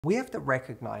We have to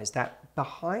recognize that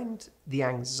behind the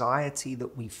anxiety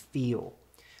that we feel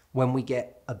when we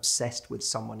get obsessed with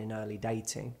someone in early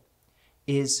dating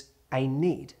is a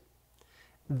need.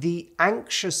 The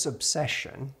anxious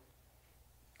obsession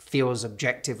feels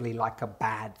objectively like a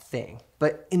bad thing,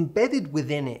 but embedded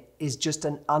within it is just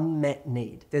an unmet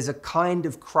need. There's a kind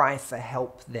of cry for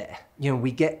help there.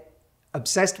 We get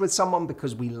obsessed with someone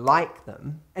because we like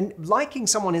them, and liking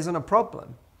someone isn't a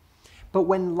problem. But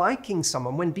when liking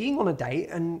someone, when being on a date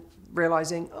and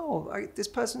realizing, this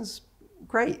person's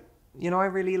great, I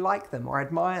really like them, or I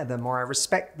admire them, or I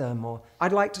respect them, or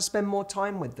I'd like to spend more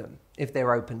time with them if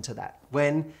they're open to that.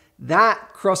 When that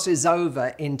crosses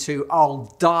over into,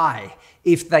 I'll die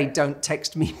if they don't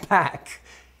text me back,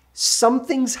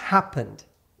 something's happened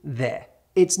there.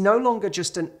 It's no longer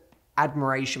just an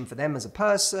admiration for them as a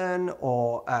person,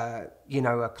 or a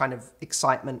kind of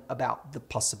excitement about the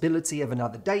possibility of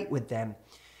another date with them.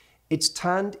 It's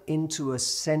turned into a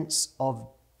sense of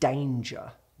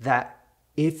danger that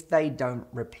if they don't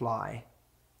reply,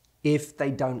 if they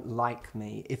don't like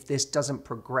me, if this doesn't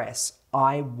progress,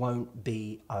 I won't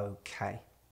be okay.